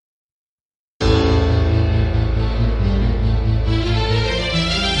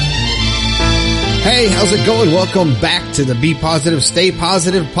Hey, how's it going? Welcome back to the Be Positive, Stay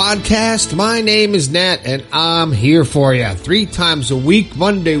Positive podcast. My name is Nat and I'm here for you 3 times a week,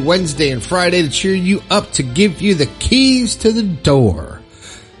 Monday, Wednesday, and Friday to cheer you up, to give you the keys to the door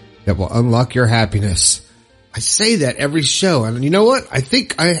that will unlock your happiness. I say that every show, and you know what? I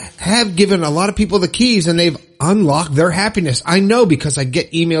think I have given a lot of people the keys and they've unlocked their happiness. I know, because I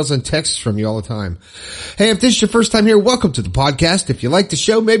get emails and texts from you all the time. Hey, if this is your first time here, welcome to the podcast. If you like the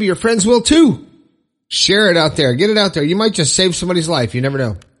show, maybe your friends will too. Share it out there. Get it out there. You might just save somebody's life. You never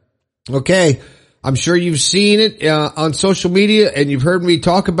know. Okay. I'm sure you've seen it on social media and you've heard me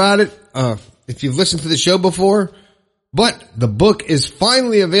talk about it if you've listened to the show before. But the book is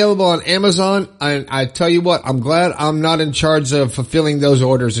finally available on Amazon. And I tell you what, I'm glad I'm not in charge of fulfilling those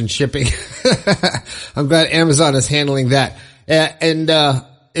orders and shipping. I'm glad Amazon is handling that.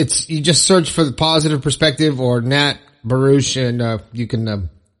 You just search for The Positive Perspective or Nat Baruch and you can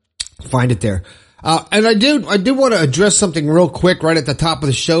find it there. And I do want to address something real quick right at the top of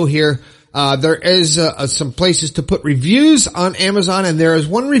the show here. There is some places to put reviews on Amazon, and there is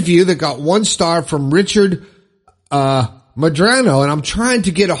one review that got 1 star from Richard Madrano, and I'm trying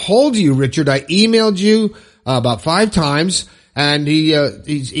to get a hold of you, Richard. I emailed you about 5 times, and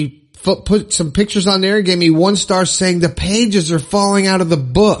he put some pictures on there and gave me 1 star saying the pages are falling out of the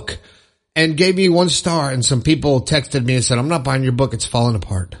book, and gave me 1 star. And some people texted me and said, "I'm not buying your book, it's falling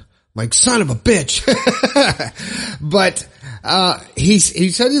apart." Like, son of a bitch. But, he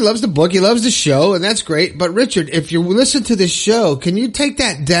said he loves the book. He loves the show, and that's great. But Richard, if you listen to this show, can you take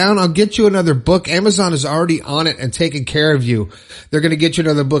that down? I'll get you another book. Amazon is already on it and taking care of you. They're going to get you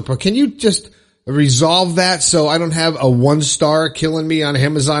another book. But can you just resolve that so I don't have a 1 star killing me on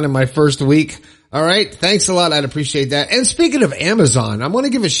Amazon in my first week? All right. Thanks a lot. I'd appreciate that. And speaking of Amazon, I want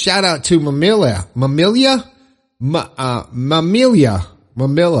to give a shout out to Mamilla,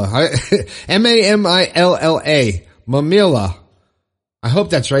 M-A-M-I-L-L-A, Mamilla. I hope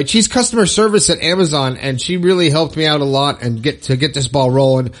that's right. She's customer service at Amazon, and she really helped me out a lot and get this ball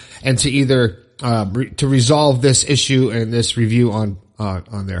rolling, and to either to resolve this issue and this review on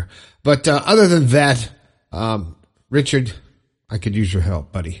there. But other than that, Richard, I could use your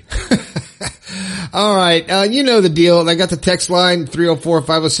help, buddy. All right. You know the deal. I got the text line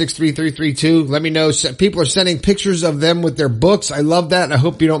 304-506-3332. Let me know. People are sending pictures of them with their books. I love that. I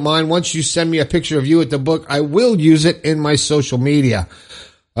hope you don't mind. Once you send me a picture of you with the book, I will use it in my social media.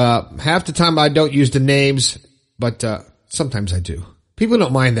 Half the time I don't use the names, but sometimes I do. People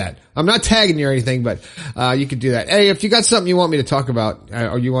don't mind that. I'm not tagging you or anything, but you can do that. Hey, if you got something you want me to talk about,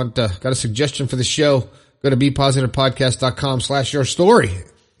 or you got a suggestion for the show, go to bepositivepodcast.com/your-story.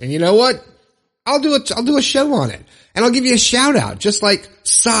 And you know what? I'll do a show on it, and I'll give you a shout out, just like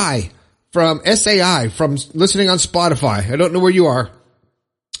Sai from SAI from listening on Spotify. I don't know where you are.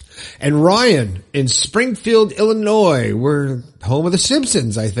 And Ryan in Springfield, Illinois. We're home of the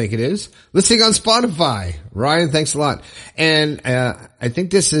Simpsons, I think it is. Listening on Spotify. Ryan, thanks a lot. And, I think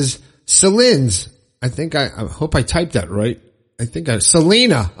this is Celine's. I hope I typed that right.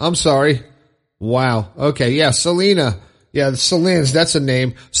 Selena. I'm sorry. Wow. Okay. Yeah. Selena. Yeah, Celine's, that's a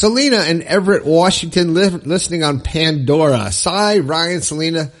name. Selena in Everett, Washington, listening on Pandora. Sai, Ryan,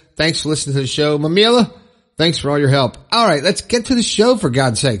 Selena, thanks for listening to the show. Mamila, thanks for all your help. All right, let's get to the show, for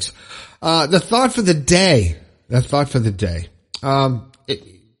God's sakes. The thought for the day. The thought for the day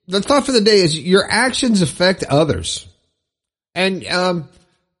is your actions affect others. And, I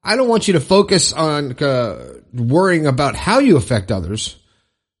don't want you to focus on, worrying about how you affect others.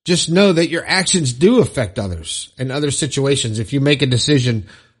 Just know that your actions do affect others in other situations. If you make a decision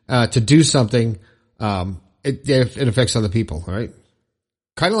to do something, it affects other people. All right,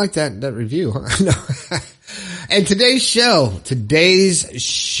 kind of like that review. Huh? And today's show.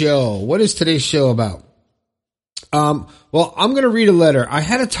 What is today's show about? Well, I'm going to read a letter. I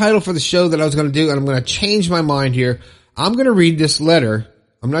had a title for the show that I was going to do, and I'm going to change my mind here. I'm going to read this letter.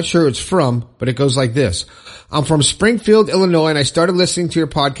 I'm not sure who it's from, but it goes like this. I'm from Springfield, Illinois, and I started listening to your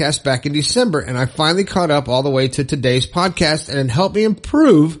podcast back in December, and I finally caught up all the way to today's podcast, and it helped me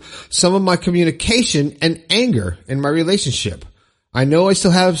improve some of my communication and anger in my relationship. I know I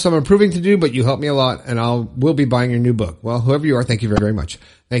still have some improving to do, but you helped me a lot, and will be buying your new book. Well, whoever you are, thank you very, very much.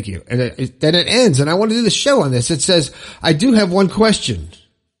 Thank you. And then it ends, and I want to do the show on this. It says, I do have one question.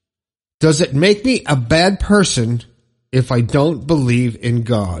 Does it make me a bad person if I don't believe in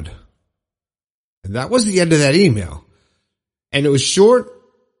God? And that was the end of that email. And it was short,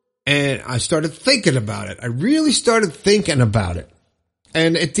 and I started thinking about it. I really started thinking about it.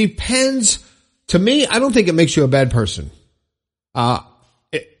 And it depends. To me, I don't think it makes you a bad person.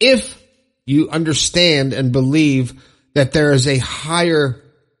 If you understand and believe that there is a higher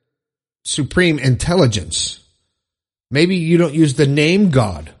supreme intelligence. Maybe you don't use the name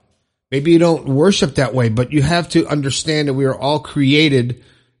God. Maybe you don't worship that way, but you have to understand that we are all created.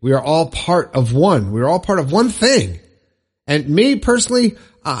 We are all part of one. We are all part of one thing. And me personally,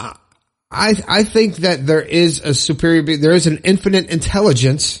 I think that there is a superior being, there is an infinite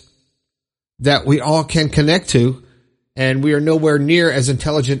intelligence that we all can connect to, and we are nowhere near as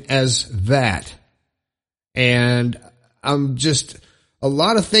intelligent as that. And a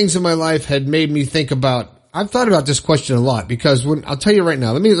lot of things in my life had made me think about, I've thought about this question a lot, because I'll tell you right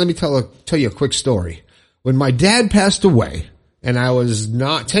now, let me tell you a quick story. When my dad passed away, and I was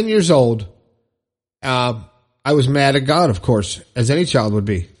not 10 years old, I was mad at God, of course, as any child would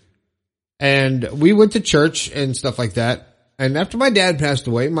be. And we went to church and stuff like that. And after my dad passed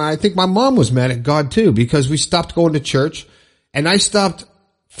away, I think my mom was mad at God too, because we stopped going to church and I stopped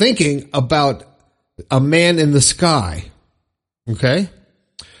thinking about a man in the sky. Okay.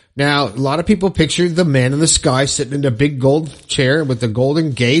 Now, a lot of people picture the man in the sky sitting in a big gold chair with the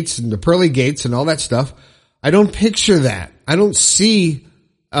golden gates and the pearly gates and all that stuff. I don't picture that. I don't see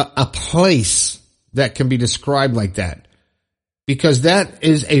a place that can be described like that. Because that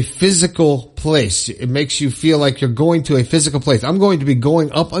is a physical place. It makes you feel like you're going to a physical place. I'm going to be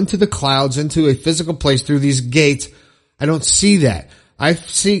going up onto the clouds into a physical place through these gates. I don't see that. I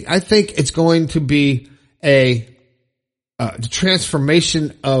think it's going to be the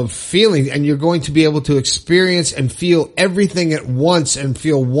transformation of feeling, and you're going to be able to experience and feel everything at once and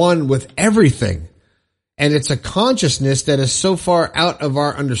feel one with everything. And it's a consciousness that is so far out of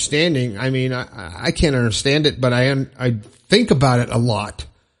our understanding. I mean, I can't understand it, but I think about it a lot.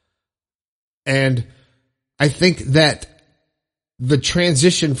 And I think that the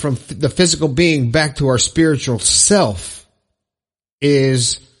transition from the physical being back to our spiritual self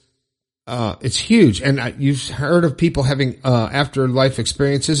is, it's huge. And you've heard of people having, afterlife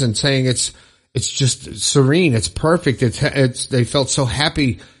experiences and saying it's just serene. It's perfect. They felt so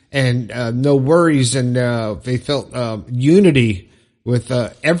happy and, no worries. And, they felt, unity with,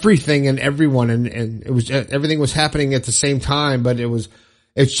 everything and everyone. And it was, everything was happening at the same time, but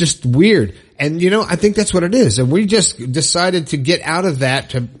it's just weird. And I think that's what it is. And we just decided to get out of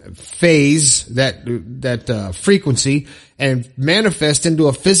that, to phase that frequency and manifest into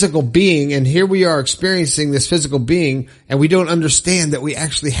a physical being. And here we are experiencing this physical being, and we don't understand that we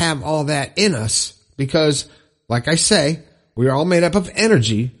actually have all that in us, because like I say, we are all made up of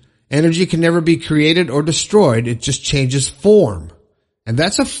energy. Energy can never be created or destroyed. It just changes form. And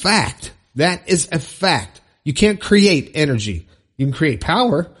that's a fact. That is a fact. You can't create energy. You can create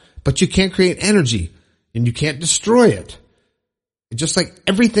power, but you can't create energy, and you can't destroy it. Just like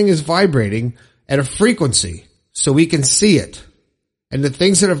everything is vibrating at a frequency, so we can see it. And the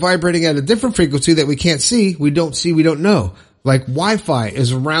things that are vibrating at a different frequency that we can't see, we don't see, we don't know. Like Wi-Fi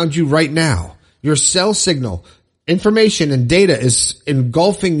is around you right now. Your cell signal, information and data is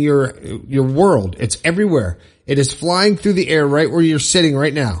engulfing your world. It's everywhere. It is flying through the air right where you're sitting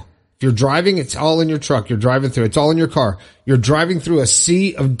right now. If you're driving, it's all in your truck. You're driving through, it's all in your car. You're driving through a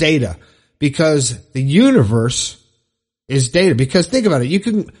sea of data, because the universe is data. Because think about it. You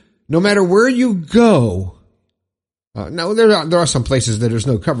can, no matter where you go, now there are some places that there's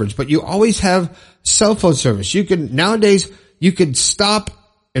no coverage, but you always have cell phone service. Nowadays, you could stop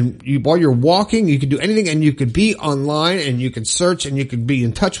and while you're walking, you can do anything, and you could be online, and you can search, and you could be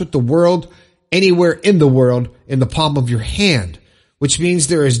in touch with the world anywhere in the world in the palm of your hand, which means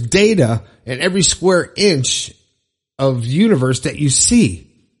there is data in every square inch of universe that you see.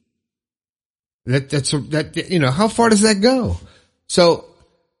 How far does that go? So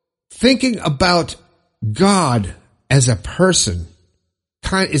thinking about God as a person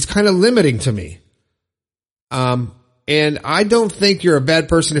is kind of limiting to me. And I don't think you're a bad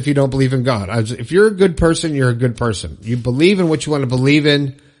person if you don't believe in God. If you're a good person, you're a good person. You believe in what you want to believe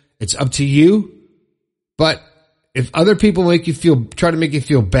in. It's up to you. But if other people try to make you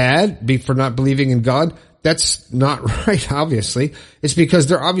feel bad for not believing in God, that's not right, obviously. It's because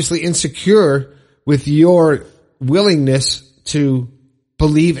they're obviously insecure with your willingness to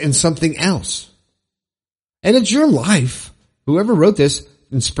believe in something else. And it's your life. Whoever wrote this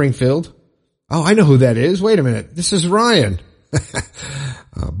in Springfield. Oh, I know who that is. Wait a minute. This is Ryan.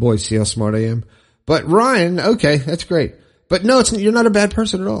 Oh, boy, see how smart I am. But Ryan, okay, that's great. But no, you're not a bad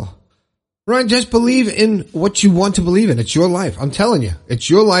person at all. Ryan, just believe in what you want to believe in. It's your life. I'm telling you. It's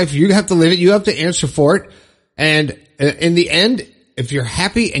your life. You have to live it. You have to answer for it. And in the end, if you're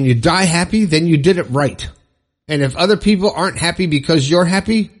happy and you die happy, then you did it right. And if other people aren't happy because you're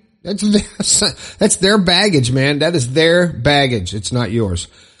happy, that's their baggage, man. That is their baggage. It's not yours.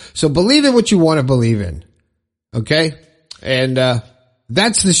 So believe in what you want to believe in. Okay? And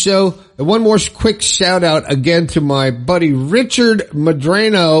that's the show. And one more quick shout out again to my buddy Richard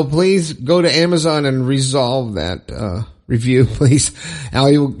Madrano. Please go to Amazon and resolve that review, please.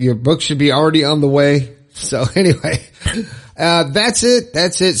 Your book should be already on the way. So anyway, that's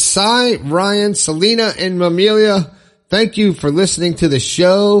it. Cy, Ryan, Selena, and Mamelia, thank you for listening to the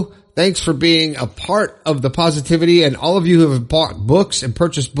show. Thanks for being a part of the positivity, and all of you who have bought books and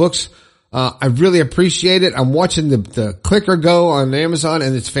purchased books. I really appreciate it. I'm watching the clicker go on Amazon,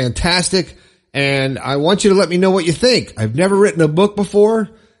 and it's fantastic. And I want you to let me know what you think. I've never written a book before,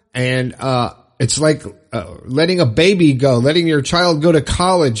 and it's like letting a baby go, letting your child go to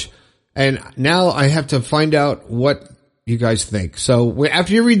college. And now I have to find out what you guys think. So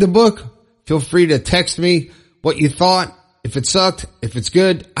after you read the book, feel free to text me what you thought. If it sucked, if it's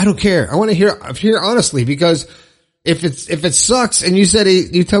good, I don't care. I want to hear honestly, because if it sucks and you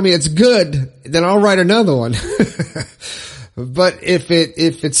tell me it's good, then I'll write another one. But if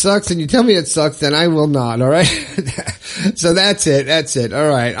it sucks and you tell me it sucks, then I will not. All right. So that's it. All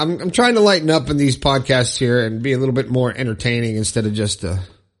right. I'm trying to lighten up in these podcasts here and be a little bit more entertaining instead of just,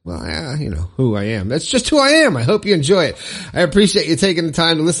 who I am. That's just who I am. I hope you enjoy it. I appreciate you taking the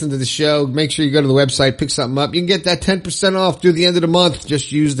time to listen to the show. Make sure you go to the website, pick something up. You can get that 10% off through the end of the month.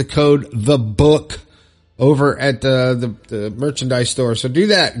 Just use the code THEBOOK over at the merchandise store. So do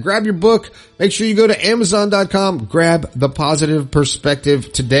that. Grab your book. Make sure you go to Amazon.com. Grab The Positive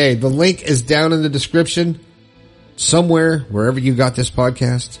Perspective today. The link is down in the description. Somewhere, wherever you got this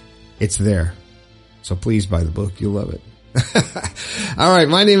podcast, it's there. So please buy the book. You'll love it. All right.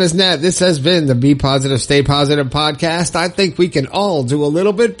 My name is Nat. This has been the Be Positive, Stay Positive podcast. I think we can all do a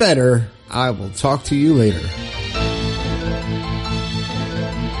little bit better. I will talk to you later.